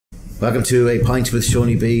Welcome to A Pint with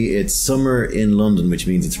Seaniebee. It's summer in London, which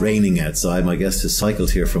means it's raining outside. My guest has cycled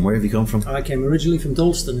here from, where have you come from? I came originally from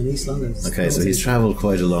Dalston in East London. Okay, so he's travelled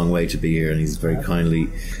quite a long way to be here, and he's very kindly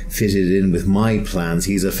fitted in with my plans.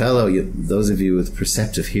 He's a fellow, those of you with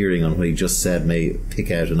perceptive hearing on what he just said may pick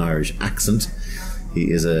out an Irish accent. He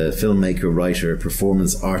is a filmmaker, writer,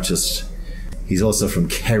 performance artist. He's also from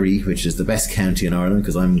Kerry, which is the best county in Ireland,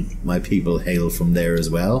 because my people hail from there as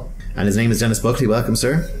well. And his name is Denis Buckley. Welcome,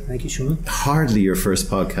 sir. Thank you, Sean. Hardly your first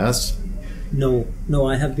podcast. No,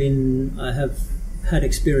 I have had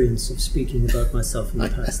experience of speaking about myself in the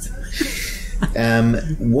past.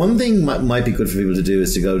 One thing might be good for people to do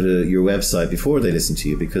is to go to your website before they listen to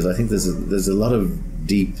you, because I think there's a lot of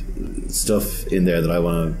deep stuff in there that I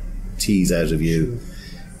want to tease out of you.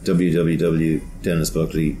 Sure.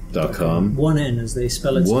 www.denisbuckley.com. One N, as they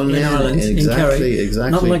spell it One in N, Ireland, exactly, in Kerry.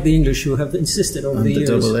 Not like the English who have insisted over the years.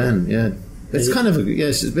 And the double N, yeah. It's kind of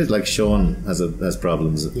it's a bit like Sean has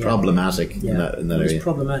problems. Yeah. Problematic in that area. As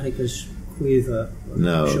problematic as Cuiva or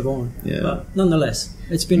Siobhan. Yeah. But nonetheless,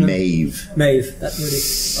 it's been Maeve. That really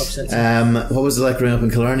upsets me. What was it like growing up in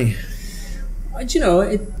Killarney?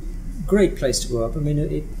 Great place to grow up. I mean,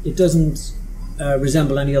 it doesn't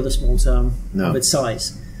resemble any other small town of its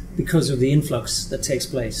size, because of the influx that takes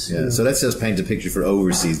place. Yeah. So let's just paint a picture for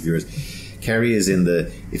overseas viewers. Kerry is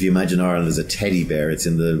if you imagine Ireland as a teddy bear, it's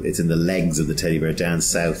in the legs of the teddy bear down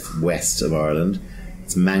southwest of Ireland.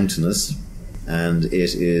 It's mountainous and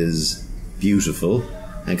it is beautiful.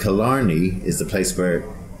 And Killarney is the place where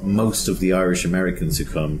most of the Irish Americans who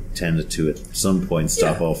come tend to at some point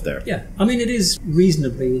stop off there. Yeah, I mean, it is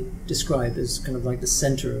reasonably described as kind of like the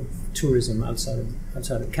centre of tourism outside of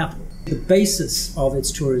the capital. The basis of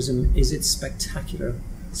its tourism is its spectacular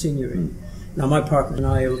scenery. Now, my partner and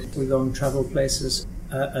I, we go and travel places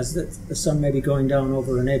as the sun may be going down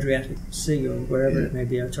over an Adriatic Sea or wherever it may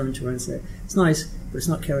be. I turn to her and say, it's nice, but it's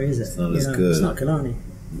not Kerry, is it? It's not as good. It's not Killarney.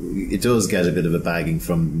 It does get a bit of a bagging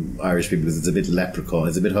from Irish people because it's a bit leprechaun,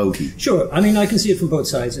 it's a bit hokey. Sure, I mean, I can see it from both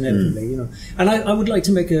sides inevitably, And I would like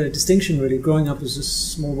to make a distinction, really. Growing up as a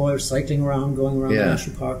small boy, cycling around, going around the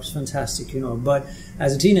national park was fantastic, But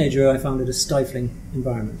as a teenager, I found it a stifling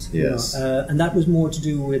environment. Yes. And that was more to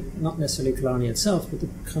do with not necessarily Killarney itself, but the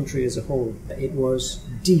country as a whole. It was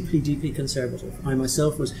deeply, deeply conservative. I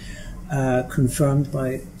myself was confirmed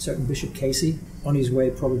by certain Bishop Casey on his way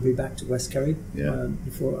probably back to West Kerry.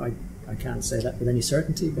 Before I can't say that with any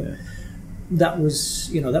certainty, but that was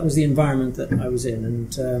the environment that I was in,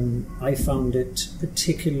 and I found it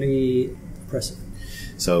particularly oppressive.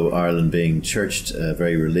 So Ireland being churched,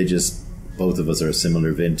 very religious, both of us are a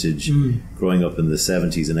similar vintage. Growing up in the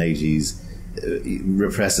 70s and 80s,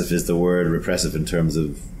 repressive is the word. Repressive in terms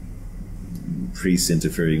of priests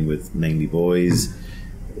interfering with mainly boys.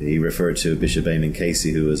 He referred to Bishop Eamon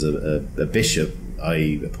Casey, who was a bishop,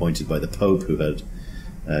 appointed by the Pope, who had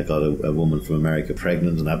got a woman from America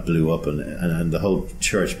pregnant, and that blew up, and the whole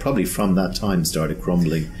church probably from that time started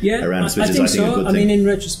crumbling around us, which is, I think, a good thing. I mean, in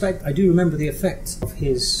retrospect, I do remember the effect of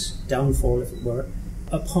his downfall, if it were,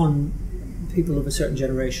 upon people of a certain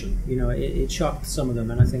generation. It shocked some of them,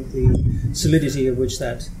 and I think the solidity of which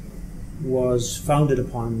that was founded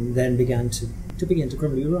upon then began to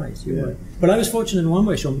crumble. You're right. But I was fortunate in one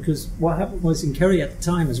way, Sean, because what happened was in Kerry at the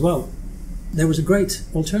time as well, there was a great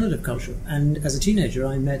alternative culture, and as a teenager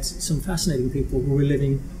I met some fascinating people who were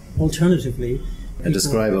living alternatively. And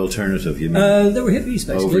describe alternative, you mean? There were hippies,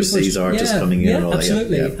 basically. Overseas artists coming in and all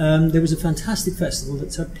absolutely. that. Yeah. There was a fantastic festival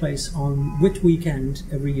that took place on Whit Weekend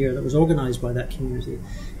every year that was organised by that community,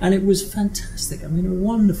 and it was fantastic. I mean, a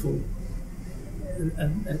wonderful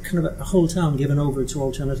kind of a whole town given over to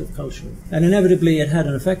alternative culture. And inevitably it had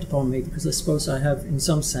an effect upon me, because I suppose I have, in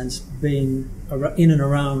some sense, been in and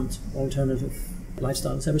around alternative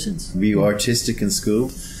lifestyles ever since. Were you artistic in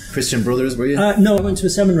school? Christian Brothers, were you? No, I went to a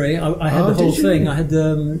seminary. I had the whole thing. I had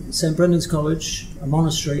the St. Brendan's College, a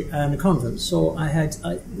monastery, and a convent. So it's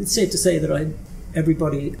safe to say that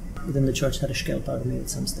everybody within the church had a scalp out of me at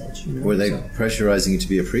some stage. Were they pressurising you to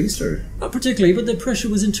be a priest, or? Not particularly, but the pressure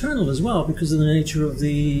was internal as well, because of the nature of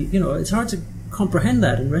it's hard to comprehend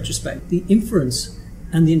that in retrospect. The inference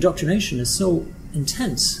and the indoctrination is so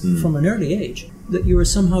intense from an early age that you are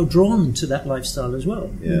somehow drawn to that lifestyle as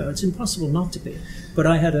well. It's impossible not to be. But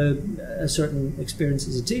I had a certain experience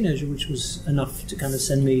as a teenager which was enough to kind of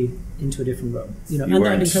send me into a different road. You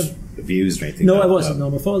weren't abused or anything? No, I wasn't. No,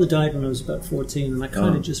 my father died when I was about 14, and I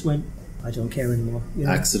kind of just went, I don't care anymore.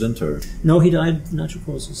 Accident or? No, he died of natural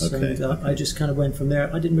causes. Okay. And I just kind of went from there.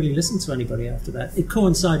 I didn't really listen to anybody after that. It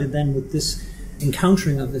coincided then with this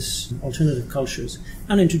encountering of this alternative cultures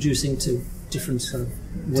and introducing to different sort of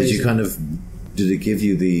ways. Did it give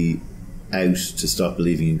you the out to stop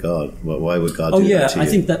believing in God? Why would God do that to you? I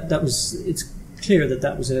think that was, it's clear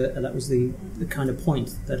that was the kind of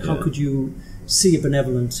point, that how could you see a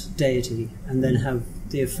benevolent deity and then have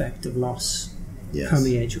the effect of loss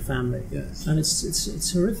permeate your family? Yes. And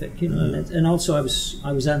it's horrific, you know. And also I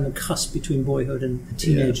was on the cusp between boyhood and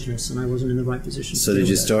teenagerness, and I wasn't in the right position. So did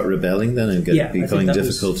you start rebelling then and becoming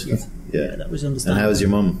difficult? That was understandable. And how was your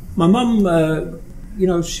mum? My mum, you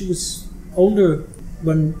know, she was older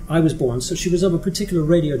when I was born, so she was of a particular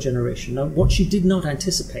radio generation. Now, what she did not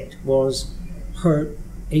anticipate was her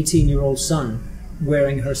 18-year-old son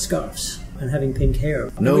wearing her scarves and having pink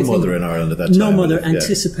hair. No mother in Ireland at that time. No mother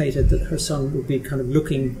anticipated that her son would be kind of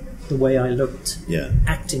looking the way I looked,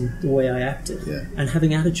 acting the way I acted, and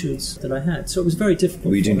having attitudes that I had. So it was very difficult.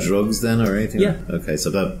 Were you doing drugs then or anything? Yeah. Okay, so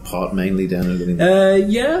that pot mainly down or anything?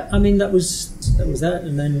 Yeah, I mean, that was that.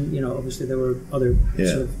 And then, you know, obviously there were other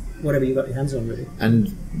sort of whatever you got your hands on, really.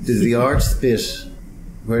 And the arts bit,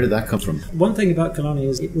 where did that come from? One thing about Killarney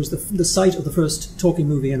is it was the site of the first talking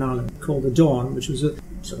movie in Ireland called The Dawn, which was a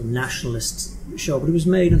sort of nationalist show, but it was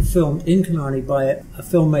made and filmed in Killarney by a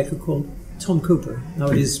filmmaker called Tom Cooper. Now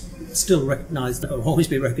it is still recognised, or will always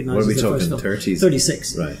be recognised. What are we as the talking, first film. 30s?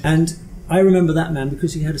 36. Right. And I remember that man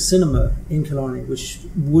because he had a cinema in Killarney which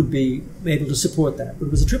would be able to support that, but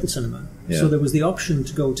it was a triple cinema. So there was the option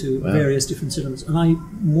to go to various different cinemas, and I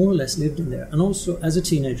more or less lived in there. And also, as a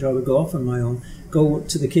teenager, I would go off on my own, go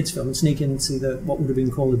to the kids' film and sneak in and see what would have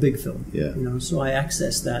been called the big film. You know, so I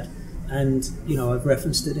accessed that, and you know, I've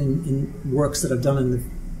referenced it in works that I've done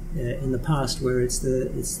in the past, where it's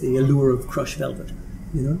the allure of crushed velvet,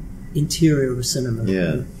 you know. Interior of a cinema,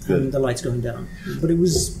 and the lights going down. But it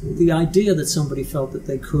was the idea that somebody felt that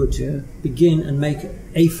they could begin and make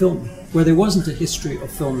a film where there wasn't a history of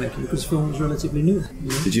filmmaking, because film was relatively new. You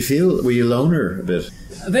know? Did you feel, were you a loner a bit?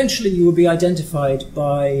 Eventually you would be identified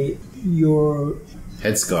by your...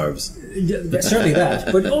 headscarves. Certainly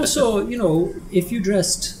that. But also, you know, if you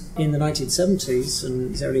dressed in the 1970s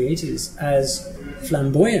and early 80s as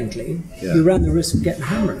flamboyantly, you ran the risk of getting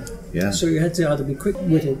hammered. So you had to either be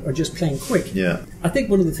quick-witted or just plain quick. I think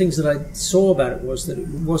one of the things that I saw about it was that it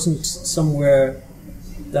wasn't somewhere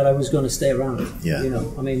that I was going to stay around. You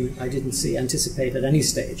know, I mean, I didn't anticipate at any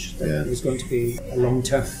stage that it was going to be a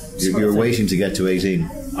long-term. You were waiting to get to 18.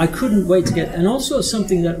 I couldn't wait to get, and also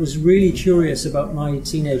something that was really curious about my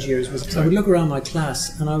teenage years was I would look around my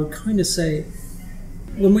class and I would kind of say,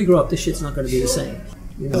 when we grow up, this shit's not going to be the same.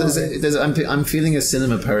 You know, I'm feeling a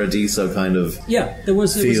Cinema Paradiso kind of there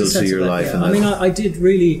was feel a sense to your of that, life. I mean, I did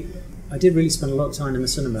really spend a lot of time in the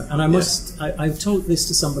cinema, and I must. I've told this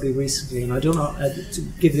to somebody recently, and I don't know to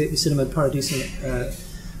give the Cinema Paradiso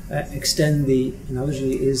extend the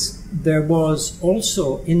analogy. Is there was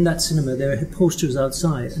also in that cinema there had posters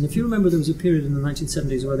outside, and if you remember, there was a period in the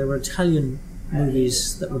 1970s where there were Italian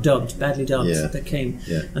movies that were badly dubbed, that came.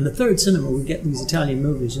 And the third cinema would get these Italian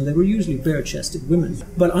movies, and they were usually bare-chested women.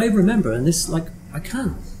 But I remember, and this, like, I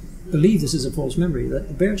can't believe this is a false memory, that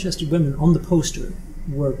the bare-chested women on the poster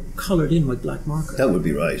were coloured in with black marker. That would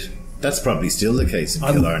be right. That's probably still the case in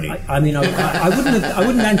Killarney. I mean, I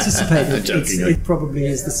wouldn't anticipate it. It probably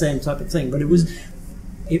is the same type of thing, but it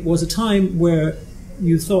was a time where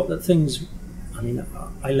you thought that things. I mean,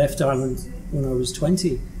 I left Ireland when I was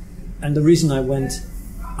 20. And the reason I went,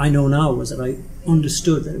 I know now, was that I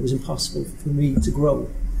understood that it was impossible for me to grow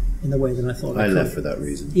in the way that I thought I could. left for that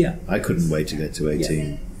reason. I couldn't wait to get to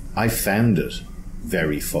 18. I found it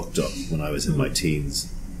very fucked up when I was in my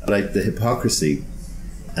teens. Like the hypocrisy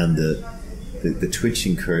and the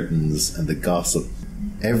twitching curtains and the gossip,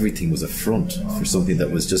 everything was a front for something that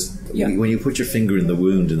was just... When you put your finger in the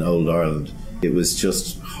wound in old Ireland, it was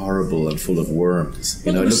just horrible and full of worms.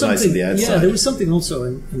 You know, it looked nice on the outside. Yeah, there was something also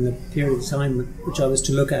in the period of time which I was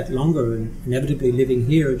to look at longer, and inevitably living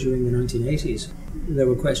here during the 1980s, there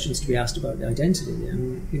were questions to be asked about identity.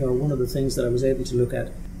 And, you know, one of the things that I was able to look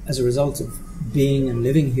at as a result of being and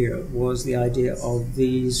living here was the idea of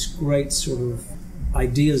these great sort of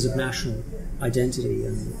ideas of national identity,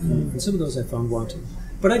 and some of those I found wanting.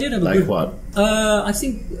 But I did have a good... Like what? I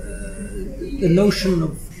think the notion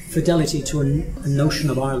of fidelity to a notion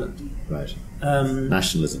of Ireland. Right.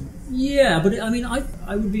 Nationalism. Yeah, but I mean,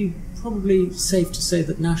 I would be probably safe to say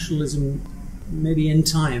that nationalism maybe in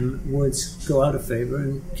time would go out of favour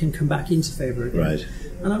and can come back into favour again. Right.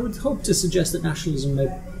 And I would hope to suggest that nationalism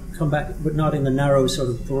may come back, but not in the narrow sort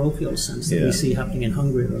of parochial sense that we see happening in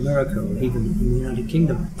Hungary or America or even in the United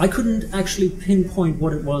Kingdom. I couldn't actually pinpoint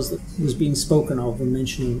what it was that was being spoken of when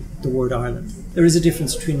mentioning the word Ireland. There is a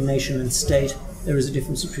difference between nation and state. There is a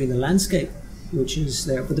difference between the landscape, which is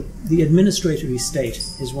there, but the administratory state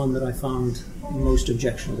is one that I found most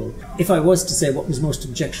objectionable. If I was to say what was most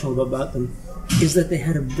objectionable about them, is that they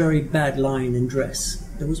had a very bad line in dress.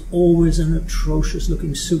 There was always an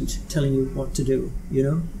atrocious-looking suit telling you what to do, you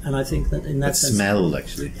know? And I think that in that sense... It smelled,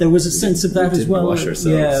 actually. There was a sense of that as well. Wash ourselves.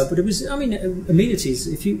 Yeah, but it was, I mean, amenities.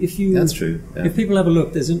 If you That's true. Yeah. If people have a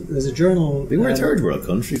look, there's a journal... We were a third world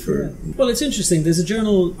country for... Yeah. Well, it's interesting. There's a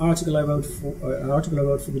journal article I wrote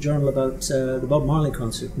for the journal about the Bob Marley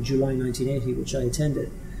concert in July 1980, which I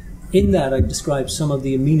attended. In that, I described some of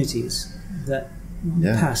the amenities that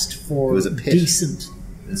passed for decent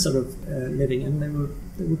sort of living, and they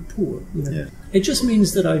were poor. You know? It just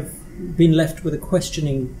means that I've been left with a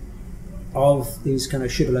questioning of these kind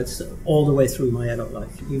of shibboleths all the way through my adult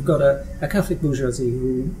life. You've got a Catholic bourgeoisie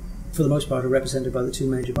who, for the most part, are represented by the two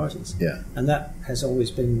major parties, and that has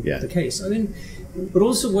always been the case. I mean, but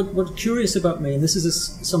also what's curious about me, and this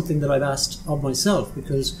is something that I've asked of myself,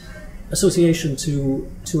 because association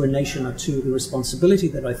to a nation or to the responsibility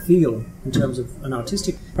that I feel in terms of an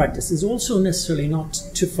artistic practice is also necessarily not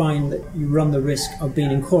to find that you run the risk of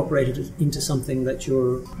being incorporated into something that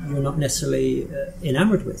you're not necessarily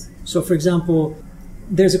enamored with. So, for example,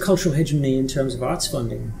 there's a cultural hegemony in terms of arts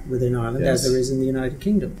funding within Ireland, as there is in the United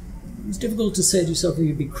Kingdom. It's difficult to say to yourself that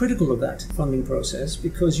you'd be critical of that funding process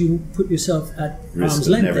because you put yourself at arm's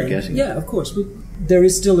length. Never getting it. Of course, but there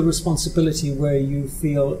is still a responsibility where you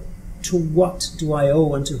feel, to what do I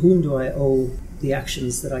owe and to whom do I owe the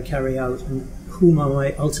actions that I carry out, and whom am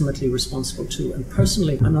I ultimately responsible to? And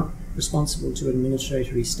personally, I'm not responsible to an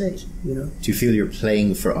administratory state, you know. Do you feel you're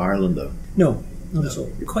playing for Ireland, though? No, not at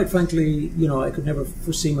all. Quite frankly, you know, I could never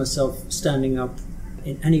foresee myself standing up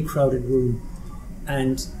in any crowded room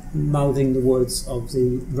and mouthing the words of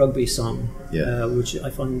the rugby song, which I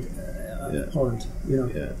find abhorrent, you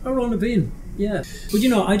know. Or on a bean. Yeah, but you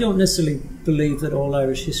know, I don't necessarily believe that all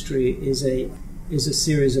Irish history is a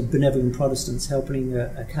series of benevolent Protestants helping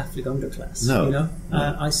a Catholic underclass. No, you know,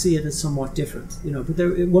 I see it as somewhat different. You know,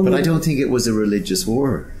 but I don't think it was a religious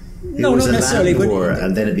war. It was not necessarily a land war,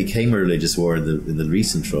 and then it became a religious war in the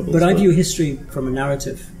recent troubles. But I view history from a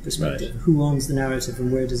narrative perspective. Right. Who owns the narrative,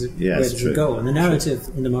 and where does it go? And the narrative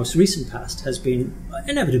in the most recent past has been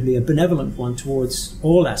inevitably a benevolent one towards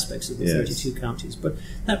all aspects of the 32 counties. But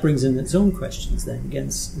that brings in its own questions then,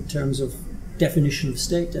 against in terms of definition of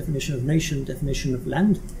state, definition of nation, definition of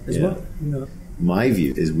land as well. You know, my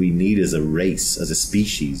view is we need, as a race, as a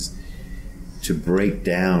species, to break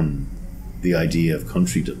down the idea of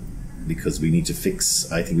countrydom. Because we need to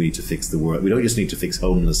fix, I think we need to fix the world. We don't just need to fix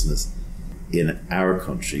homelessness in our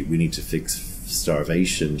country. We need to fix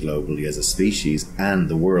starvation globally as a species, and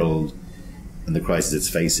the world and the crisis it's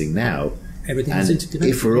facing now. Everything is interconnected.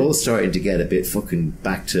 If we're all starting to get a bit fucking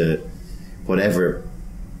back to whatever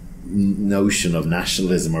notion of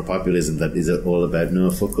nationalism or populism that is all about, no,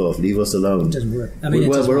 fuck off, leave us alone. It doesn't work. I mean,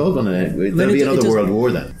 we're all going to, there'll be another world war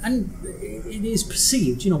then. And it is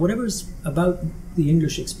perceived, you know, whatever's about the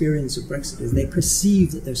English experience of Brexit is they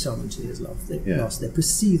perceive that their sovereignty is lost. They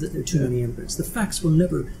perceive that there are too many immigrants. The facts will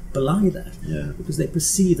never belie that because they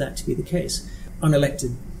perceive that to be the case.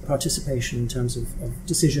 Unelected participation in terms of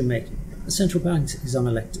decision making. The central bank is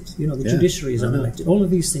unelected. You know, the judiciary is unelected. All of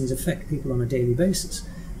these things affect people on a daily basis.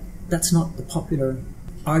 That's not the popular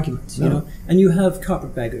argument, you know. And you have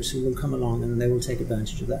carpetbaggers who will come along and they will take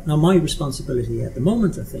advantage of that. Now, my responsibility at the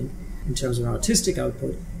moment, I think, in terms of artistic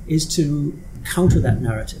output, is to counter that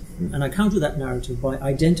narrative. And I counter that narrative by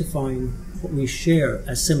identifying what we share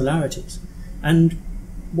as similarities. And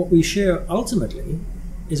what we share ultimately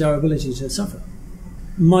is our ability to suffer.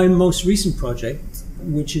 My most recent project,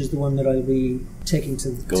 which is the one that I'll be taking to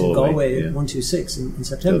Galway 126 in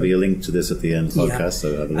September. There'll be a link to this at the end of the podcast.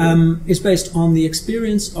 So have a look. Is based on the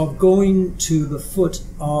experience of going to the foot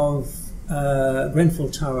of Grenfell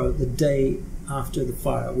Tower the day after the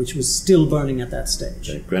fire, which was still burning at that stage.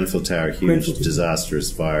 Okay. Grenfell Tower, huge, disastrous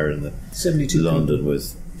fire in the 72 London people.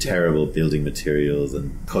 With terrible building materials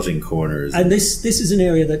and cutting corners. And this is an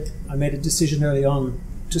area that I made a decision early on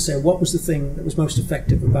to say what was the thing that was most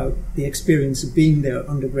effective about the experience of being there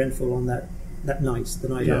under Grenfell on that night, the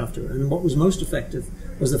night after. And what was most effective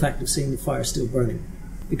was the fact of seeing the fire still burning.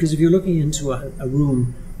 Because if you're looking into a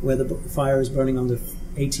room where the fire is burning on the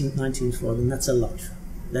 18th, 19th floor, then that's a life.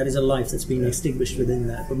 That is a life that's being extinguished within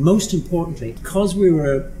that. But most importantly, because we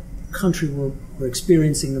were a country where we're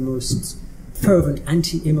experiencing the most fervent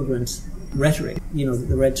anti-immigrant rhetoric, you know, that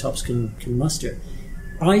the red tops can muster,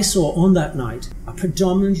 I saw on that night a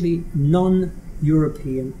predominantly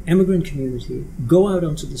non-European immigrant community go out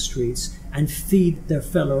onto the streets and feed their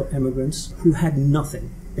fellow immigrants who had nothing.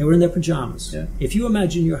 They were in their pajamas. Yeah. If you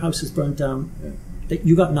imagine your house is burnt down, that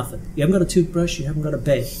you got nothing. You haven't got a toothbrush, you haven't got a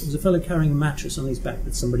bed. There was a fellow carrying a mattress on his back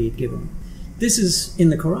that somebody had given him. This is in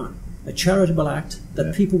the Quran, a charitable act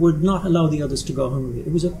that people would not allow the others to go hungry.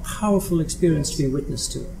 It was a powerful experience to be witness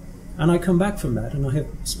to. And I come back from that, and I have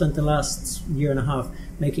spent the last year and a half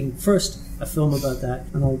making first a film about that,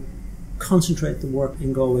 and I'll concentrate the work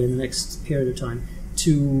in Galway in the next period of time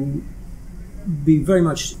to be very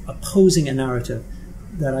much opposing a narrative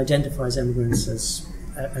that identifies immigrants as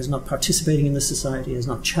not participating in the society, as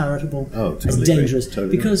not charitable, as dangerous.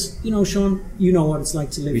 Totally because, Sean, you know what it's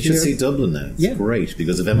like to live here. We should see Dublin now. It's great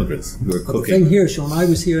because of immigrants who are cooking. The thing here, Sean, I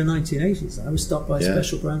was here in the 1980s. I was stopped by a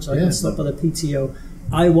special branch. I got stopped by the PTO.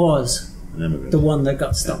 I was the one that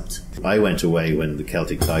got stopped. I went away when the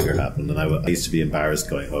Celtic Tiger happened, and I used to be embarrassed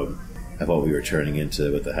going home at what we were turning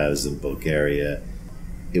into with the house in Bulgaria.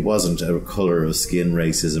 It wasn't a colour of skin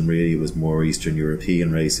racism, really. It was more Eastern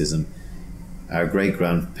European racism. Our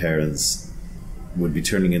great-grandparents would be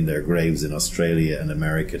turning in their graves in Australia and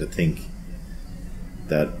America to think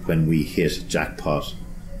that when we hit jackpot,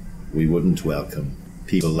 we wouldn't welcome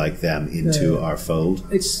people like them into our fold.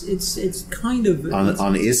 It's kind of...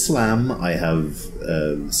 On Islam, I have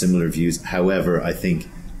similar views. However, I think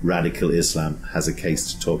radical Islam has a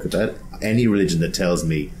case to talk about. Any religion that tells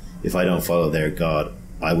me if I don't follow their God,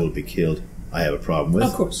 I will be killed, I have a problem with.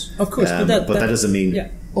 Of course. But that doesn't mean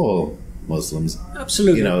all Muslims.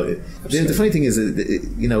 Absolutely. The funny thing is,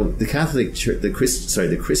 the Catholic Church, the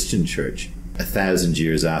Christian Church, 1,000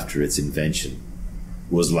 years after its invention,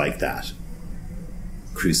 was like that.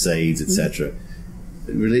 Crusades, etc.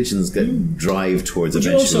 Religions drive towards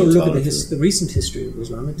eventual you also look totality. at the recent history of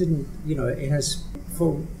Islam. It didn't, it has,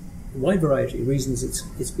 for a wide variety of reasons,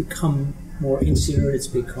 it's become more insular. It's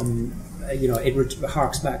become, it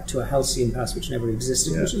harks back to a halcyon past which never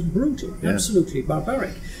existed, which is brutal, absolutely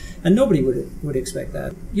barbaric. And nobody would expect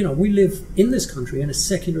that. We live in this country in a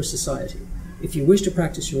secular society. If you wish to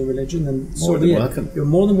practice your religion, then welcome. You're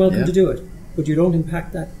more than welcome to do it. But you don't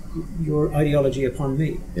impact your ideology upon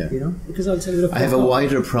me. Because I'll tell you. I have a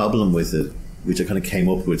wider problem with it, which I kind of came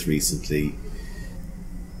up with recently.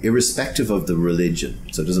 Irrespective of the religion,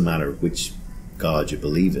 so it doesn't matter which God you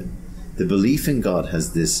believe in, the belief in God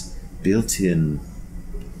has this built-in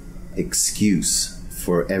excuse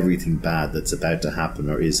for everything bad that's about to happen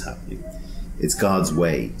or is happening. It's God's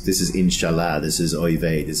way. This is inshallah, this is oy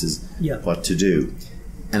vey, this is what to do.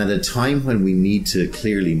 And at a time when we need to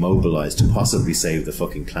clearly mobilize to possibly save the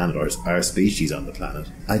fucking planet, or our species on the planet,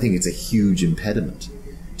 I think it's a huge impediment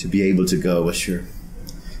to be able to go, well, sure.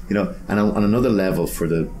 And on another level, for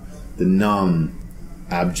the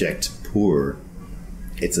non-abject poor,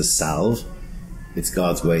 it's a salve. It's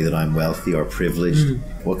God's way that I'm wealthy or privileged.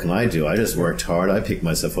 What can I do? I just worked hard. I picked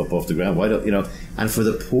myself up off the ground. Why don't And for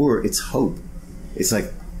the poor, it's hope. It's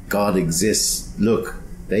like God exists. Look,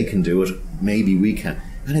 they can do it. Maybe we can.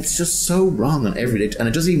 And it's just so wrong on every day. And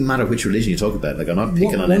it doesn't even matter which religion you talk about. Like, I'm not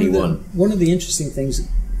picking on anyone. One of the interesting things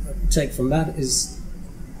I take from that is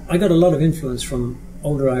I got a lot of influence from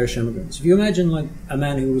older Irish immigrants. If you imagine like a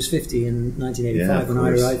man who was 50 in 1985 when I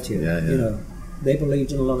arrived here, they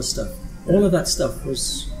believed in a lot of stuff. All of that stuff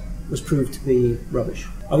was proved to be rubbish.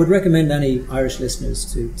 I would recommend any Irish listeners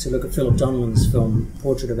to look at Philip Donnellan's film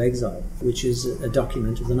Portrait of Exile, which is a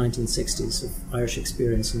document of the 1960s of Irish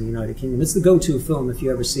experience in the United Kingdom. It's the go-to film if you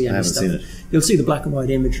ever see any stuff. I haven't seen it. You'll see the black and white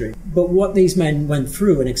imagery. But what these men went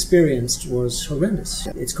through and experienced was horrendous.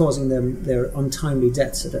 It's causing them their untimely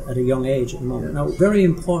deaths at a young age at the moment. Now, very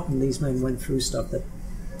important, these men went through stuff that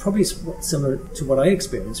probably is similar to what I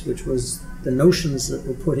experienced, which was the notions that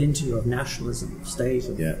were put into you of nationalism, of state,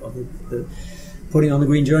 of the putting on the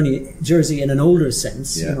green jersey in an older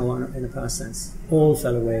sense, in a past sense, all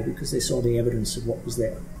fell away because they saw the evidence of what was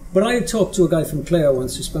there. But I talked to a guy from Clare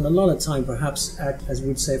once who spent a lot of time, perhaps, as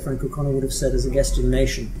we'd say, Frank O'Connor would have said, as a guest of the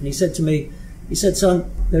nation. And he said to me,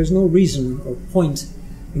 son, there's no reason or point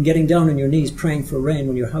in getting down on your knees praying for rain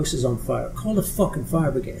when your house is on fire. Call the fucking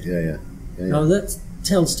fire brigade. Now that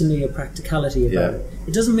tells to me a practicality about it.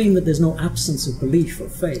 It doesn't mean that there's no absence of belief or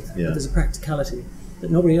faith, but there's a practicality that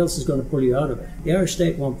nobody else is going to pull you out of it. The Irish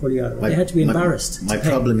state won't pull you out of it. They had to be embarrassed. My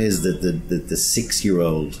problem is that the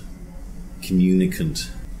 6-year-old communicant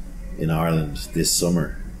in Ireland this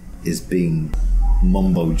summer is being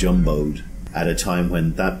mumbo-jumboed at a time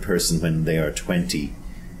when that person, when they are 20,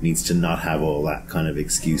 needs to not have all that kind of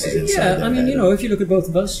excuses inside their head. If you look at both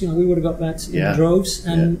of us, we would have got that in droves,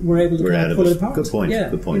 and we're able to kind of pull it apart. Good point.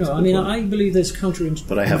 Good point. I believe there's counterintuitive.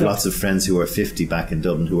 But I have lots of friends who are 50 back in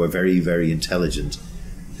Dublin who are very, very intelligent,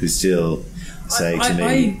 who still say to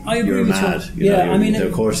me, I agree you're with mad. you. Yeah, I mean,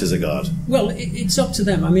 of course there's a God. Well, it's up to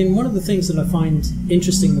them. I mean, one of the things that I find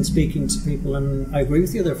interesting when speaking to people, and I agree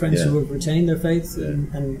with you, there are friends who have retained their faith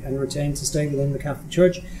and retained to stay within the Catholic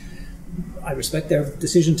Church. I respect their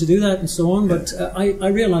decision to do that and so on, but I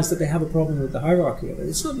realise that they have a problem with the hierarchy of it.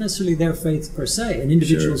 It's not necessarily their faith per se. An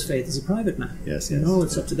individual's faith is a private matter. Yes, you know,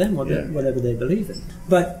 it's up to them whatever they believe in.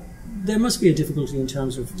 But there must be a difficulty in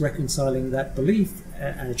terms of reconciling that belief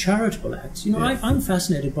and a charitable act. You know, I'm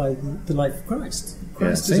fascinated by the life of Christ.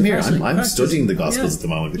 Same here. I'm studying the Gospels at the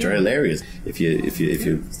moment, which are hilarious. If you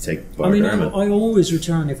take Bart Ehrman. I always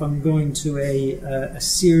return, if I'm going to a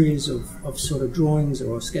series of sort of drawings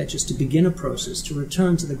or sketches to begin a process, to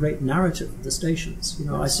return to the great narrative of the Stations. You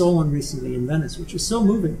know, I saw one recently in Venice, which was so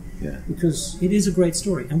moving because it is a great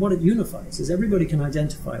story, and what it unifies is everybody can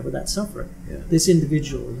identify with that suffering. This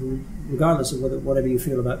individual who, regardless of whatever you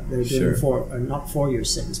feel about they're doing for or not for your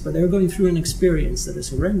sins, but they're going through an experience that is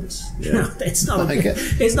horrendous. It's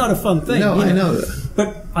not a fun thing. No, I know.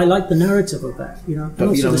 But I like the narrative of that. You know,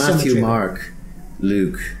 but you know, Matthew, Mark,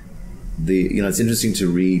 Luke. It's interesting to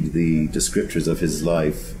read the descriptors of his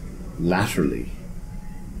life laterally.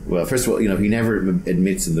 Well, first of all, you know, he never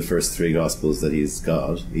admits in the first three Gospels that he's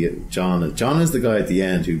God. John is the guy at the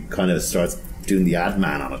end who kind of starts doing the ad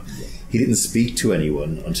man on it. He didn't speak to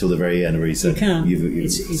anyone until the very end, where he said,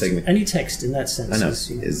 any text in that sense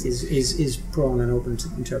is prone and open to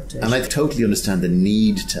interpretation. And I totally understand the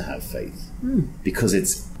need to have faith because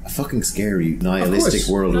it's a fucking scary, nihilistic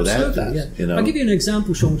world without that. Yeah. You know? I'll give you an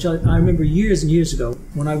example, Sean, which I remember years and years ago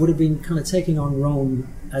when I would have been kind of taking on Rome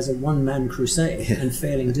as a one-man crusade and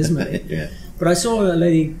failing dismally. But I saw a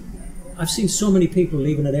lady. I've seen so many people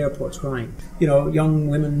leaving at airports crying. You know, young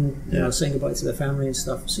women, you know, saying goodbye to their family and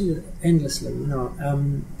stuff. I've seen it endlessly, you know.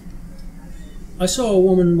 I saw a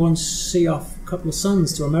woman once see off a couple of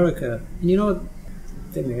sons to America. And, you know,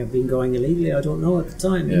 they may have been going illegally, I don't know at the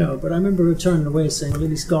time, you know. But I remember her turning away saying, well, at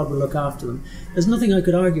least God will look after them. There's nothing I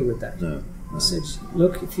could argue with that. No. I said,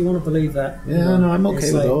 look, if you want to believe that... I'm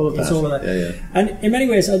okay with all of that. It's all of that. And in many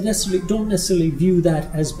ways, I don't necessarily view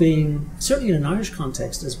that as being, certainly in an Irish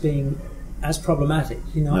context, as being as problematic.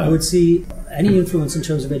 You know, I would see any influence in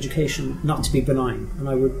terms of education not to be benign, and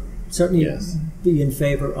I would certainly be in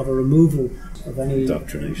favour of a removal of any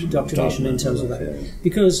indoctrination in terms of that,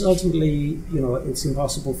 because ultimately, you know, it's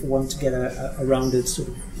impossible for one to get a rounded sort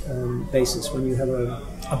of basis when you have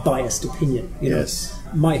a biased opinion. You know,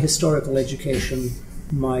 my historical education,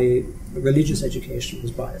 my religious education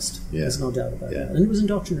was biased. There's no doubt about that, and it was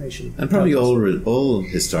indoctrination. And probably all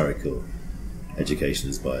historical education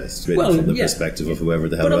is biased, from the perspective of whoever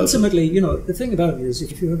the hell. But ultimately, you know, the thing about it is,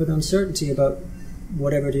 if you have an uncertainty about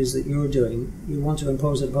whatever it is that you're doing, you want to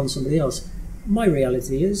impose it upon somebody else. My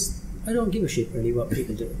reality is, I don't give a shit really what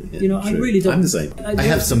people do. You know, I really don't. I'm the same. I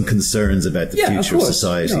have some concerns about the future of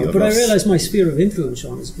society. No, but I realise my sphere of influence,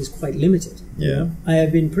 Sean, is quite limited. You know? I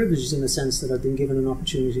have been privileged in the sense that I've been given an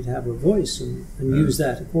opportunity to have a voice and use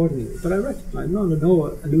that accordingly. But I recognise,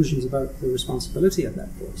 no illusions about the responsibility of that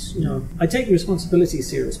voice. You know, I take responsibility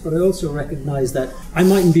serious, but I also recognise that I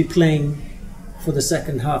mightn't be playing for the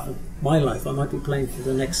second half of my life. I might be playing for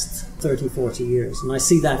the next 30, 40 years. And I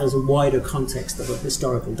see that as a wider context of a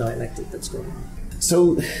historical dialectic that's going on.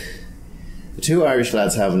 So, the two Irish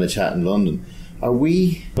lads having a chat in London, are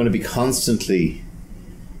we going to be constantly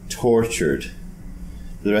tortured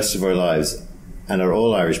for the rest of our lives? And are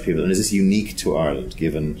all Irish people, and is this unique to Ireland,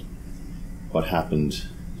 given what happened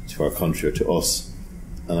to our country or to us?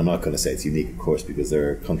 And I'm not going to say it's unique, of course, because there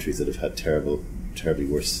are countries that have had terribly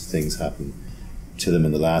worse things happen to them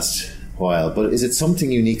in the last while, but is it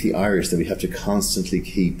something uniquely Irish that we have to constantly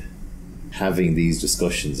keep having these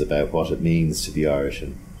discussions about what it means to be Irish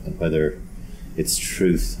and whether it's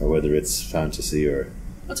truth or whether it's fantasy? Or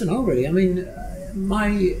I don't know really. I mean,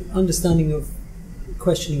 my understanding of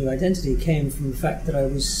questioning your identity came from the fact that I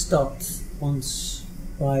was stopped once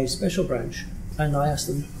by Special Branch, and I asked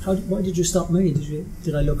them, why did you stop me?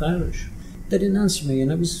 Did I look Irish? They didn't answer me,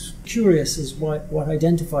 and I was curious as what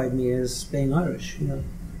identified me as being Irish, you know.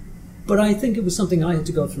 But I think it was something I had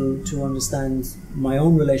to go through to understand my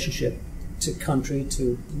own relationship to country,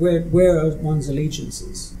 to where are one's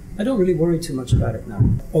allegiances. I don't really worry too much about it now,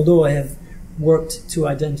 although I have worked to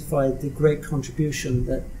identify the great contribution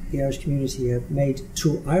that the Irish community have made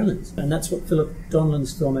to Ireland. And that's what Philip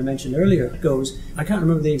Donlan's film I mentioned earlier goes. I can't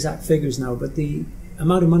remember the exact figures now, but the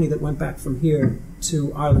amount of money that went back from here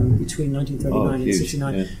to Ireland between 1939 and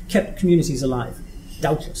 69 kept communities alive,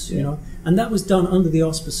 doubtless, you know. And that was done under the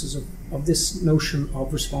auspices of this notion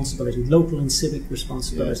of responsibility, local and civic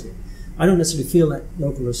responsibility. I don't necessarily feel that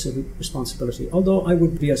local or civic responsibility, although I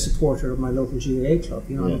would be a supporter of my local GAA club.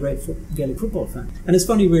 You know, I'm a great Gaelic football fan. And it's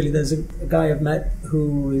funny, really, there's a guy I've met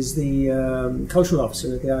who is the cultural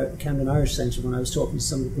officer at the Camden Irish Centre when I was talking to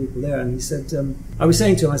some of the people there, and he said, I was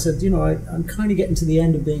saying to him, I said, you know, I'm kind of getting to the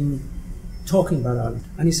end of talking about Ireland.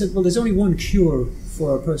 And he said, well, there's only one cure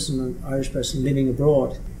for a person, an Irish person living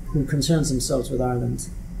abroad who concerns themselves with Ireland,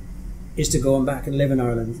 is to go back and live in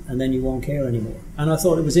Ireland, and then you won't care anymore. And I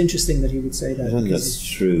thought it was interesting that he would say that. I don't think that's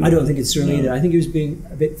true. I don't think it's true either. I think he was being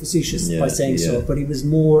a bit facetious by saying so, but he was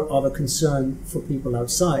more of a concern for people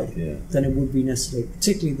outside than it would be necessarily,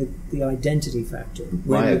 particularly the identity factor,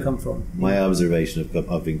 where you come from. My observation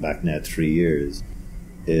of being back now 3 years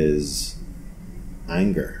is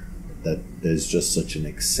anger, that there's just such an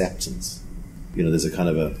acceptance. You know, there's a kind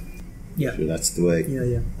of a sure, that's the way.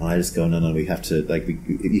 And I just go, no, we have to, like,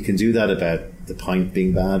 you can do that about the pint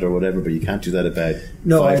being bad or whatever, but you can't do that about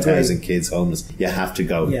 5,000 kids homeless. You have to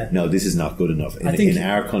go, no, this is not good enough. In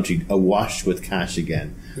our country, awash with cash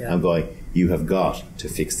again, I'm going, you have got to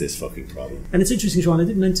fix this fucking problem. And it's interesting, Sean, I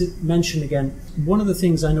didn't mean to mention again, one of the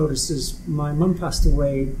things I noticed is my mum passed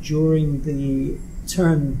away during the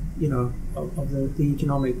turn, you know, of the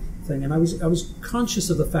economic thing, and I was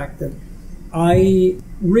conscious of the fact that I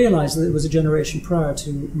realised that there was a generation prior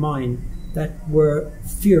to mine that were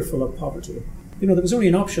fearful of poverty. You know, there was only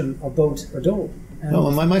an option of boat or dole.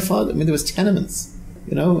 No, my father, I mean, there was tenements.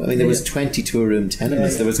 You know, I mean, there was 22-room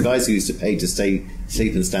tenements. There was guys who used to pay to stay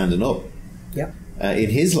sleeping standing up. In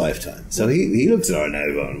his lifetime. So he looks at our now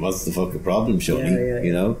going, what's the fucking problem, Shoney?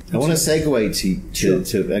 You know? I want to segue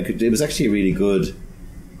to it was actually a really good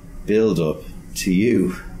build-up to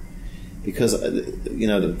you. Because you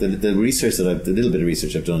know the research the little bit of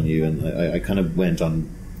research I've done on you, and I kind of went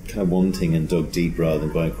on kind of one thing and dug deep rather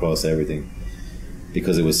than going across everything,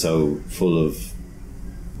 because it was so full of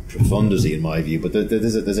profundity in my view. But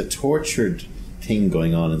there's a tortured thing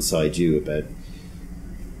going on inside you about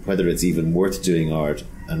whether it's even worth doing art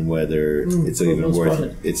and whether it's even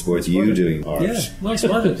worth you doing art. Yeah, well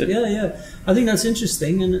spotted. I think that's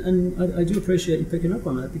interesting, and I do appreciate you picking up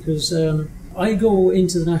on that, because I go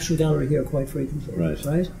into the National Gallery here quite frequently,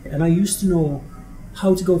 right? And I used to know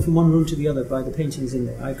how to go from one room to the other by the paintings in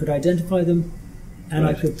there. I could identify them, and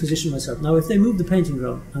I could position myself. Now, if they move the painting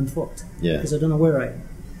around, I'm fucked, because I don't know where I am.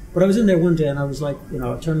 But I was in there one day, and I was like, you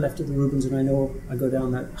know, I turn left at the Rubens, and I know I go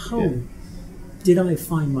down that. How did I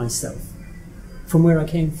find myself from where I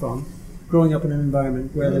came from, growing up in an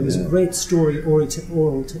environment where there was a great story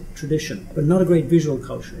oral tradition, but not a great visual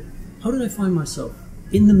culture? How did I find myself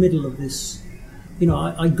in the middle of this? You know,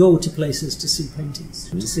 I go to places to see paintings,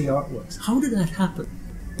 to see artworks. How did that happen?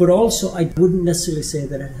 But also, I wouldn't necessarily say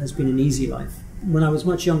that it has been an easy life. When I was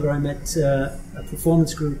much younger, I met a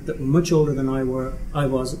performance group that were much older than I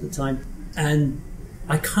was at the time, and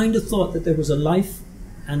I kind of thought that there was a life,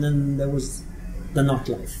 and then there was the not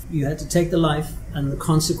life. You had to take the life and the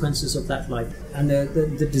consequences of that life, and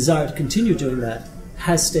the desire to continue doing that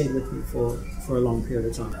has stayed with me for a long period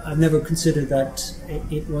of time. I've never considered that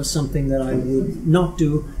it was something that I would not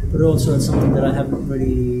do, but also it's something that I haven't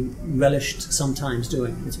really relished sometimes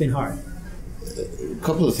doing. It's been hard. A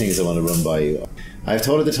couple of things I want to run by you. I've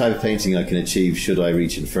thought of the type of painting I can achieve should I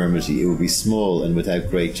reach infirmity. It would be small and without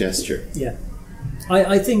great gesture. Yeah.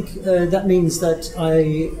 I think that means that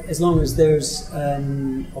as long as there's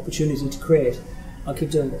opportunity to create, I'll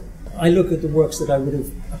keep doing it. I look at the works that I would have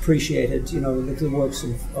appreciated, you know, look at the works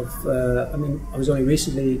of I mean, I was only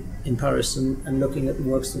recently in Paris and looking at the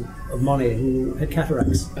works of Monet, who had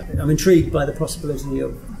cataracts. I'm intrigued by the possibility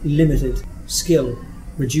of limited skill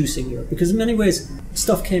reducing you, because in many ways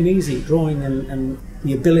stuff came easy. Drawing and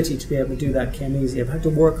the ability to be able to do that came easy. I've had to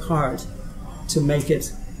work hard to make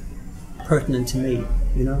it pertinent to me,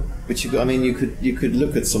 you know. But you could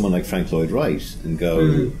look at someone like Frank Lloyd Wright and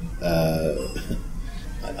go,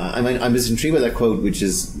 I mean, I'm just intrigued by that quote, which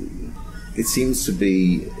is, it seems to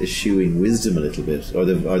be eschewing wisdom a little bit, or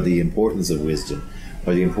the importance of wisdom,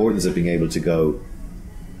 or the importance of being able to go.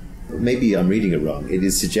 Maybe I'm reading it wrong. It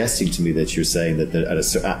is suggesting to me that you're saying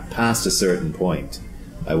that past a certain point,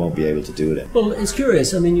 I won't be able to do it. Well, it's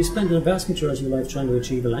curious. I mean, you spend a vast majority of your life trying to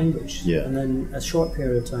achieve a language, and then a short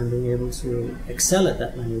period of time being able to excel at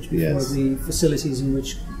that language before the facilities in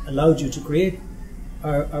which allowed you to create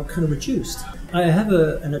are kind of reduced. I have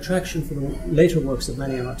an attraction for the later works of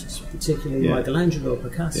many artists, particularly Michelangelo,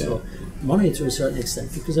 Picasso, Monet to a certain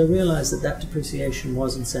extent, because I realised that depreciation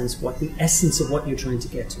was, in a sense, what the essence of what you're trying to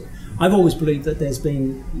get to. I've always believed that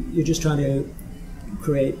you're just trying to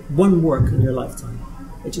create one work in your lifetime.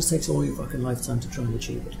 It just takes all your fucking lifetime to try and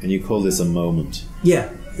achieve it. And you call this a moment? Yeah,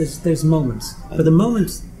 there's moments. But the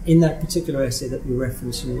moment in that particular essay that you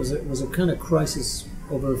referenced, was a kind of crisis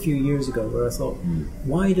over a few years ago where I thought,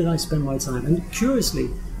 why did I spend my time? And curiously,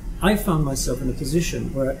 I found myself in a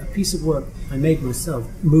position where a piece of work I made myself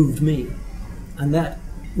moved me, and that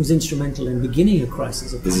was instrumental in beginning a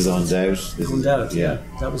crisis. This is On Doubt. On Doubt, yeah.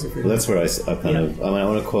 That was it. Well, that's where I kind of... I mean, I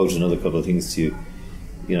want to quote another couple of things to you.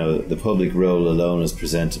 You know, the public role alone as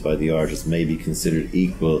presented by the artist may be considered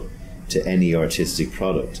equal to any artistic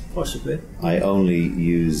product. Possibly. I only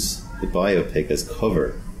use the biopic as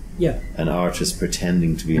cover. Yeah. An artist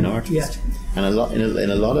pretending to be an artist. Yeah. And in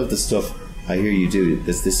a lot of the stuff I hear you do,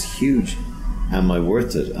 there's this huge, am I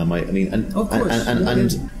worth it? Am I mean, and of course.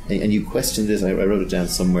 And you question this, I wrote it down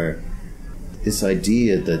somewhere, this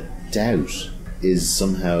idea that doubt is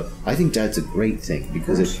somehow, I think doubt's a great thing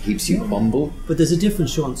because it keeps you humble. But there's a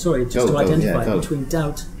difference, Sean, sorry, just to identify between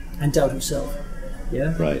doubt and doubt himself.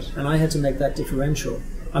 Yeah? Right. And I had to make that differential.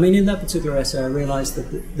 I mean, in that particular essay, I realised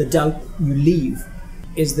that the doubt you leave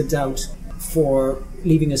is the doubt for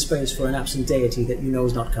leaving a space for an absent deity that you know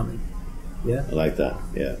is not coming. Yeah? I like that,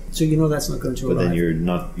 yeah. So you know that's not going to arrive. But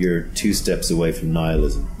then you're 2 steps away from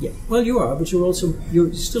nihilism. Yeah. Well, you are, but you're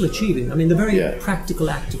still achieving. I mean, the very practical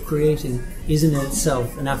act of creating is in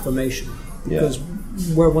itself an affirmation. Because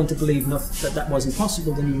were one to believe that wasn't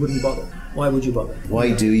possible, then you wouldn't bother. Why would you bother?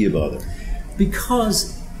 Why do you bother?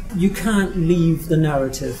 Because you can't leave the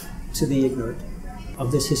narrative to the ignorant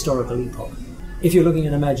of this historical epoch. If you're looking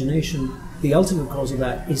at imagination, the ultimate cause of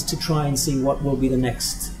that is to try and see what will be the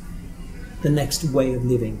next way of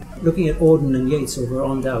living. Looking at Auden and Yeats over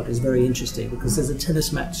On Doubt is very interesting because there's a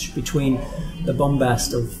tennis match between the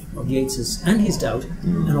bombast of Yeats's and his doubt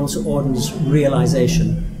and also Auden's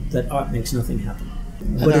realization that art makes nothing happen.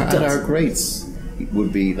 But and our greats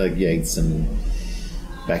would be like Yeats and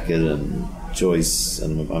Beckett and Joyce,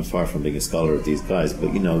 and I'm far from being a scholar of these guys,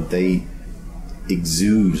 but you know, they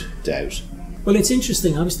exude doubt. Well, it's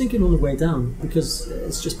interesting. I was thinking on the way down, because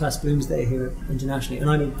it's just past Bloomsday here internationally, and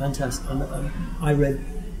I mean, fantastic. I read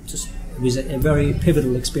it was a very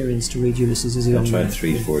pivotal experience to read Ulysses as a young man. I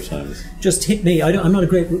tried 3-4 times. Just hit me. I'm not a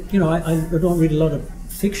great, I don't read a lot of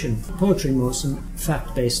fiction, poetry most, and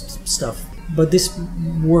fact-based stuff. But this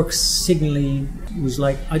work signally was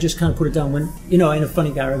like, I just kind of put it down when, in a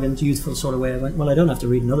funny, arrogant, youthful sort of way, I went, well, I don't have to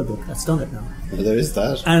read another book. That's done it now. Well, there is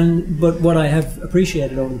that. But what I have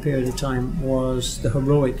appreciated over the period of time was the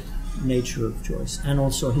heroic nature of Joyce and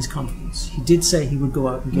also his confidence. He did say he would go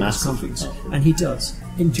out and give his confidence. And he does.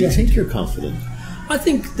 Do you think you're confident? I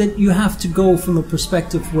think that you have to go from a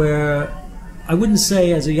perspective where I wouldn't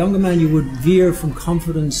say as a younger man you would veer from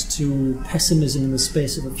confidence to pessimism in the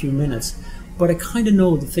space of a few minutes. But I kind of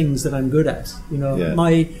know the things that I'm good at.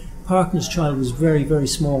 My partner's child was very, very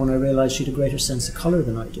small when I realised she had a greater sense of colour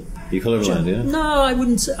than I do. You colourblind, yeah? No, I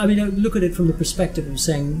wouldn't say. I mean, I look at it from the perspective of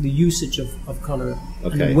saying the usage of colour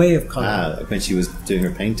and the way of colour. When she was doing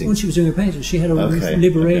her painting. When she was doing her painting, she had a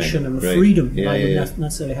liberation and a freedom that I didn't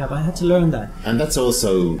necessarily have. I had to learn that. And that's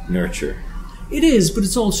also nurture. It is, but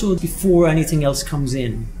it's also before anything else comes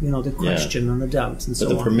in. The question and the doubt and so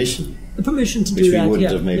on. But the permission. The permission to do which that, we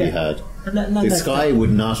wouldn't have maybe had. The sky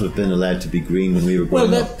would not have been allowed to be green when we were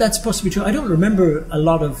growing up. Well, that's possibly true. I don't remember a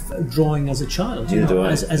lot of drawing as a child.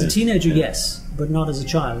 As a teenager, yes, but not as a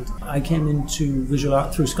child. I came into visual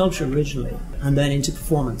art through sculpture originally, and then into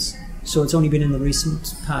performance. So it's only been in the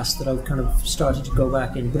recent past that I've kind of started to go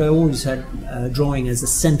back in. But I always had drawing as the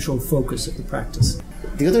central focus of the practice.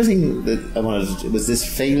 The other thing that I wanted was this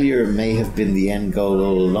failure may have been the end goal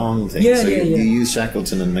all along thing. You use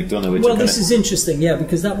Shackleton and McDonough. Well, this is interesting,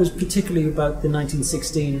 because that was particularly about the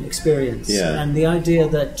 1916 experience. Yeah. And the idea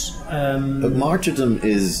that... but martyrdom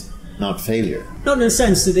is not failure. Not in a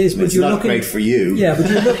sense it is, but it's you're not looking... great for you. Yeah,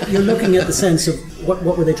 but you're looking at the sense of what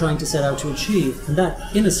were they trying to set out to achieve. And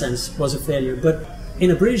that, in a sense, was a failure. But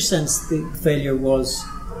in a British sense, the failure was...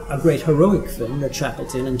 a great heroic film that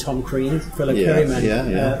Shackleton and Tom Crean, Philip Carey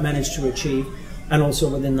managed to achieve. And also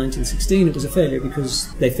within 1916 it was a failure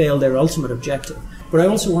because they failed their ultimate objective. But I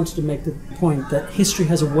also wanted to make the point that history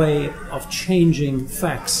has a way of changing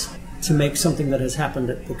facts to make something that has happened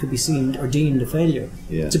that could be seen or deemed a failure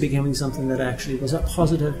to becoming something that actually was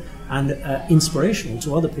positive and inspirational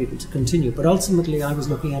to other people to continue. But ultimately I was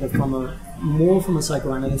looking at it more from a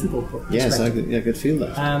psychoanalytical perspective. Yes, I could feel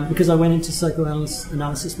that. Because I went into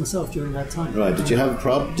psychoanalysis myself during that time. Right. Did you have a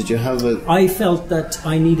problem? Did you have a... I felt that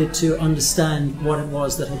I needed to understand what it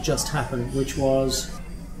was that had just happened, which was,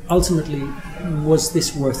 ultimately, was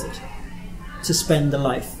this worth it? To spend a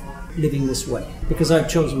life living this way, because I've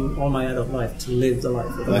chosen all my adult life to live the life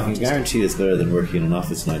of an I can artist. guarantee it's better than working in an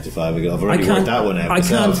office 9 to 5. I've already worked that one out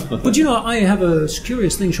myself. But I have a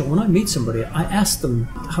curious thing, Sean. When I meet somebody, I ask them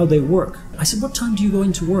how they work. I said, what time do you go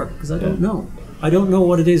into work? Because I don't know. I don't know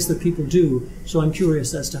what it is that people do, so I'm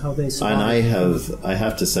curious as to how they survive. And I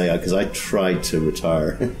have to say, because I tried to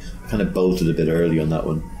retire, I kind of bolted a bit early on that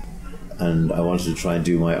one. And I wanted to try and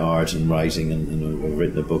do my art and writing, and I've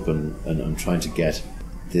written a book and I'm trying to get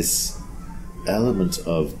this element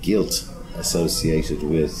of guilt associated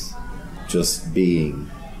with just being,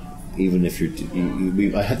 even if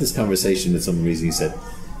I had this conversation with someone recently who said,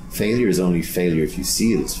 failure is only failure if you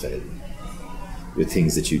see it as failure with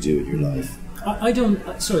things that you do in your life. I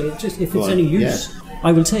don't, sorry, just if it's any use,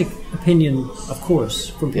 I will take opinion, of course,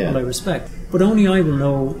 from people I respect, but only I will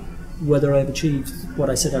know whether I've achieved what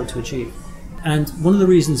I set out to achieve. And one of the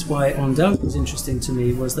reasons why On Doubt was interesting to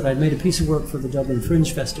me was that I'd made a piece of work for the Dublin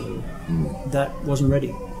Fringe Festival that wasn't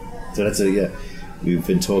ready. So that's we've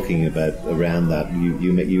been talking about around that. You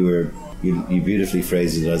beautifully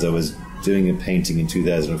phrased it as I was doing a painting in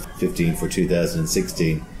 2015 for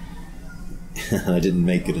 2016 and I didn't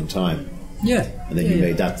make it in time. Yeah. And then you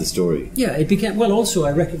made that the story. Yeah, it became, well, also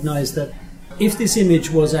I recognised that if this image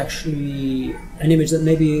was actually an image that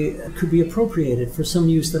maybe could be appropriated for some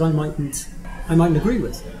use that I mightn't agree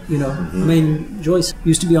with, I mean, Joyce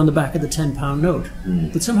used to be on the back of the £10 note,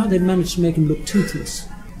 but somehow they'd managed to make him look toothless.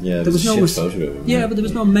 Yeah, there was no photo of him. Yeah, but there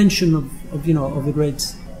was no mention of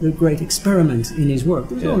the great experiment in his work.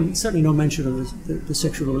 There was certainly no mention of the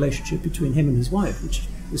sexual relationship between him and his wife, which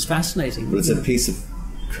was fascinating. But it's a piece of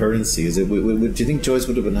currency. Is it? Do you think Joyce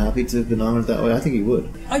would have been happy to have been honoured that way? I think he would.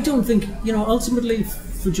 I don't think, ultimately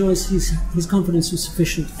for Joyce, his confidence was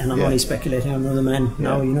sufficient, and I'm only speculating. I'm another man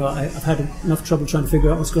now. I've had enough trouble trying to figure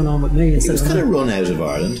out what's going on with me. He was kind of run out of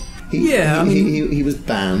Ireland. He was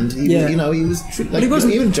banned. He was like,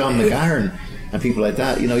 even John McGahern and people like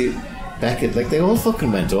that. Beckett, like, they all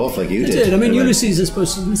fucking went off like you did. I mean, Ulysses, I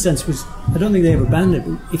suppose, in a sense, was, I don't think they ever banned it.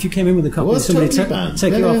 If you came in with a copy, somebody take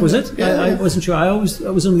you off, was it? Yeah. I wasn't sure. I was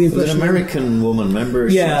under the impression. An American woman, remember?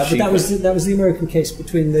 Yeah, but that was the American case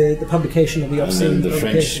between the publication of the obscene and then the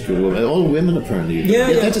French good woman. All women, apparently.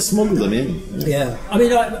 They had to smuggle them in. Yeah. I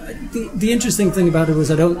mean, the interesting thing about it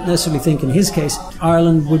was I don't necessarily think in his case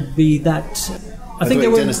Ireland would be that. I think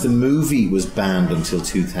Dennis, the movie was banned until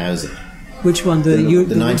 2000. Which one? The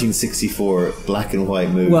 1964 black and white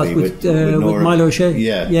movie with Milo O'Shea.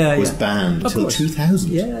 Was banned until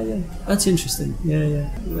 2000. Yeah. That's interesting. Yeah.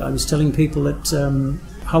 I was telling people that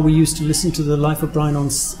how we used to listen to The Life of Brian on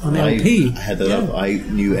LP. I had that up. I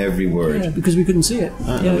knew every word. Yeah, because we couldn't see it.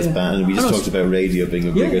 It was banned. We just talked about radio being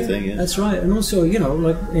a bigger thing. Yeah, that's right. And also,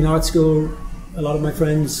 like in art school, a lot of my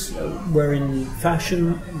friends were in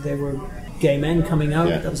fashion. They were gay men coming out,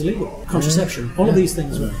 that was illegal. Contraception, all of these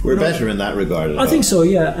things. We're better in that regard. I think so,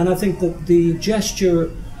 and I think that the gesture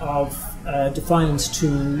of defiance to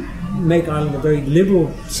make Ireland a very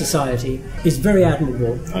liberal society is very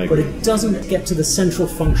admirable, but it doesn't get to the central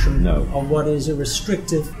function of what is a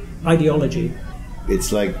restrictive ideology.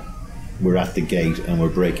 It's like we're at the gate and we're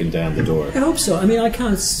breaking down the door. I hope so. I mean, I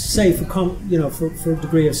can't say for a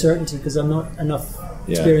degree of certainty because I'm not enough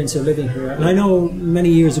experience of living here. And I know many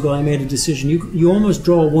years ago I made a decision. You almost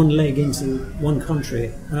draw one leg into one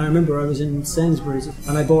country. And I remember I was in Sainsbury's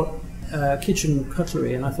and I bought kitchen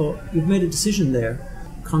cutlery, and I thought, you've made a decision there,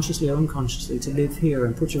 consciously or unconsciously, to live here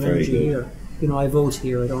and put your energy here. I vote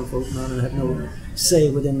here, I don't vote now, and I have no say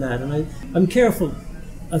within that. And I'm careful,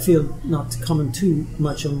 I feel, not to comment too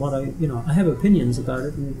much on what I have opinions about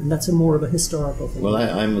it, and that's more of a historical thing. Well,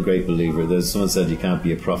 I'm a great believer. Someone said you can't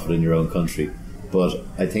be a prophet in your own country. But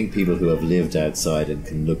I think people who have lived outside and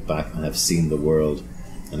can look back and have seen the world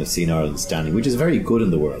and have seen Ireland's standing, which is very good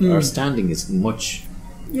in the world. Our standing is much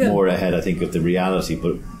more ahead, I think, of the reality.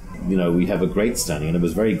 But, we have a great standing, and it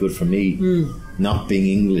was very good for me not being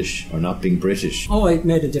English or not being British. Oh, it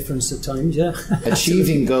made a difference at times, yeah.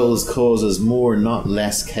 Achieving goals causes more, not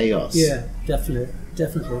less chaos. Yeah, definitely.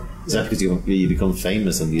 Is that because you become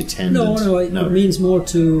famous and the attendant? No, it means more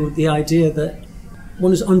to the idea that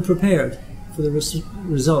one is unprepared for the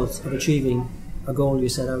result of achieving a goal you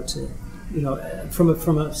set out to, from a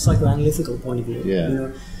psychoanalytical point of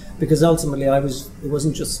view. Because ultimately it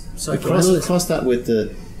wasn't just psychoanalysis. Cross that with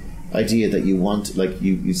the idea that you want, like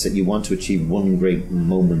you said, you want to achieve one great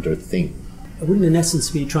moment or thing. I wouldn't in essence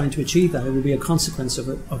be trying to achieve that. It would be a consequence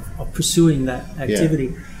of pursuing that activity.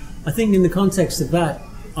 Yeah. I think in the context of that,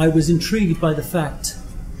 I was intrigued by the fact,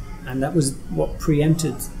 and that was what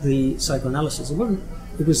preempted the psychoanalysis.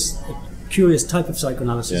 It was curious type of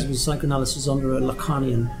psychoanalysis. Yeah. It was psychoanalysis under a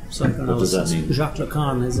Lacanian psychoanalysis. What does that mean? Jacques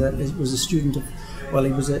Lacan was a student of, well,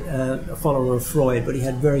 he was a follower of Freud, but he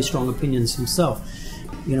had very strong opinions himself.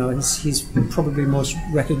 You know, his probably most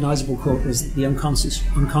recognizable quote was, "The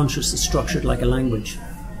unconscious is structured like a language."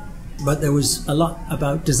 But there was a lot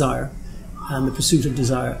about desire and the pursuit of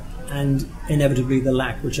desire, and inevitably the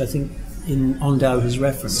lack, which I think on doubt is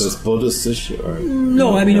referenced. So it's Buddhist-ish? Or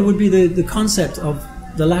no, I mean, it would be the concept of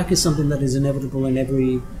the lack is something that is inevitable in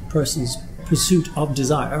every person's pursuit of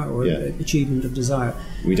desire or achievement of desire.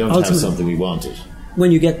 We don't have something we wanted.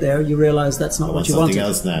 When you get there, you realise that's not what you wanted. Something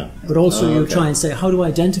else now. But also you try and say, how do I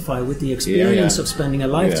identify with the experience of spending a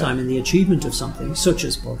lifetime in the achievement of something, such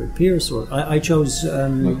as Padraig Pearse, or I chose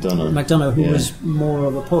MacDonagh, who was more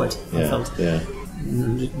of a poet, I felt. Yeah.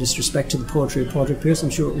 Disrespect to the poetry of Padraig Pearse, I'm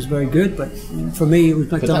sure it was very good, but for me it was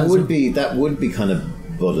MacDonagh. But that would be kind of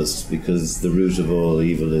Buddhist, because the root of all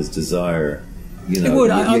evil is desire. You know,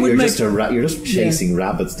 you're just chasing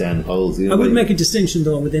rabbits down holes. You know, I would make a distinction,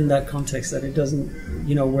 though, within that context, that it doesn't,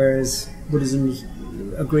 you know, whereas Buddhism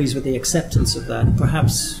agrees with the acceptance of that,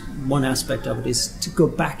 perhaps one aspect of it is to go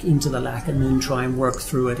back into the lack and then try and work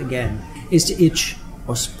through it again, is to itch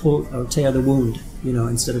or pull or tear the wound, you know,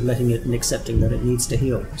 instead of letting it and accepting that it needs to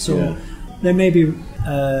heal. So there may be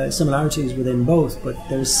similarities within both, but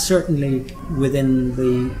there's certainly within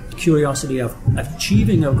the curiosity of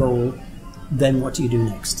achieving a goal, then what do you do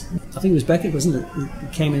next? I think it was Beckett, wasn't it, who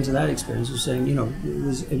came into that experience of saying, you know,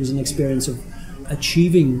 it was an experience of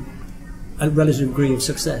achieving a relative degree of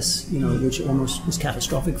success, you know, which almost was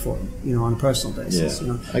catastrophic for him, you know, on a personal basis. You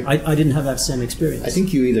know, I didn't have that same experience. I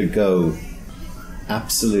think you either go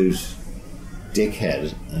absolute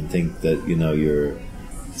dickhead and think that, you know, you're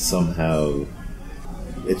somehow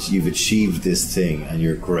you've achieved this thing and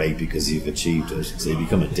you're great because you've achieved it, so you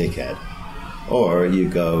become a dickhead, or you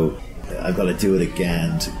go, I've got to do it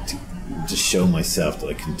again to show myself that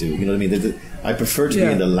I can do it. You know what I mean? I prefer to be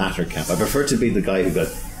in the latter camp. I prefer to be the guy who got.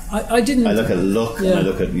 I look at luck and I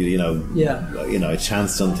look at you know I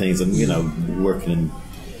chanced on things, and you know, working in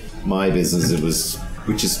my business,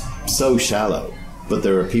 which is so shallow. But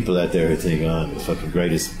there are people out there who think, oh, I'm the fucking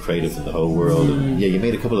greatest creative in the whole world. And you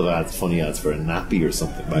made a couple of funny ads for a nappy or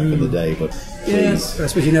something back in the day, but please. I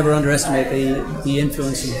suppose you never underestimate the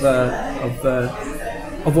influence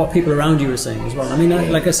of what people around you are saying as well. I mean,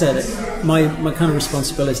 like I said, my kind of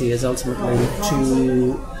responsibility is ultimately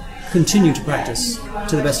to continue to practice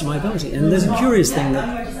to the best of my ability. And there's a curious thing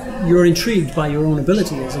that you're intrigued by your own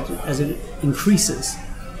ability as it increases.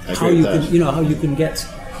 How you can get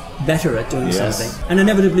better at doing something, and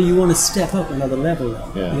inevitably you want to step up another level.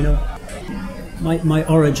 You know, my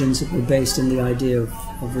origins were based in the idea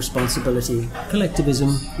of responsibility,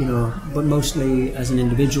 collectivism, you know, but mostly as an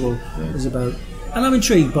individual is about. And I'm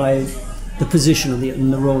intrigued by the position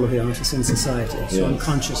and the role of the artist in society, so I'm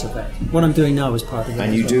conscious of that. What I'm doing now is part of it.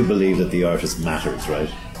 And you do believe that the artist matters, right?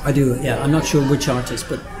 I do, yeah. I'm not sure which artist,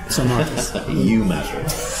 but some artists. You matter.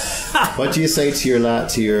 What do you say to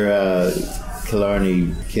your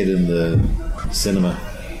Killarney kid in the cinema?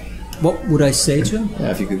 What would I say to him?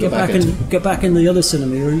 Yeah, if you could get back in the other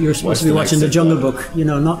cinema. You're supposed to be watching the Jungle Book, you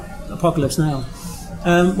know, not Apocalypse Now.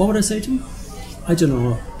 What would I say to him? I don't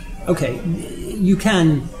know. Okay, you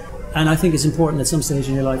can, and I think it's important at some stage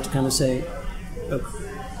in your life to kind of say, look,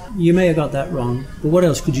 you may have got that wrong, but what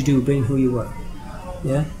else could you do being who you were?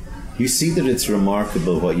 Yeah? You see that it's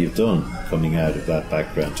remarkable what you've done coming out of that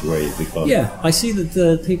background to where you've become. Yeah, I see that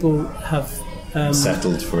the people have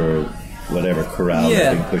settled for whatever corral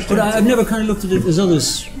they've been pushed into. But I've never kind of looked at it as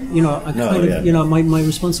others. You know, you know, my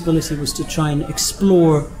responsibility was to try and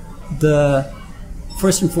explore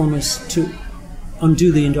first and foremost, to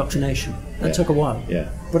undo the indoctrination. That took a while. Yeah.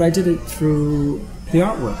 But I did it through the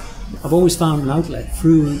artwork. I've always found an outlet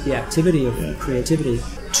through the activity of creativity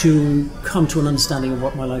to come to an understanding of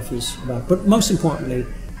what my life is about. But most importantly,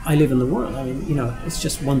 I live in the world. I mean, you know, it's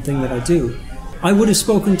just one thing that I do. I would have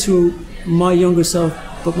spoken to my younger self,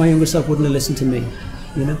 but my younger self wouldn't have listened to me,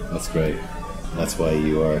 you know? That's great. That's why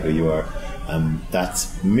you are who you are. That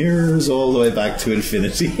mirrors all the way back to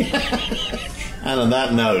infinity. And on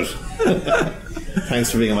that note,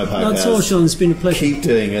 thanks for being on my podcast. That's all, Sean. It's been a pleasure. Keep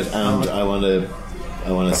doing it, and I want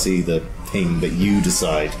to see the thing that you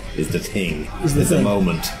decide is the thing, is the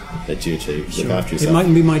moment that you achieve. Look after yourself. It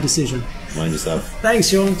mightn't be my decision. Mind yourself. Thanks,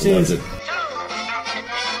 Sean. Cheers.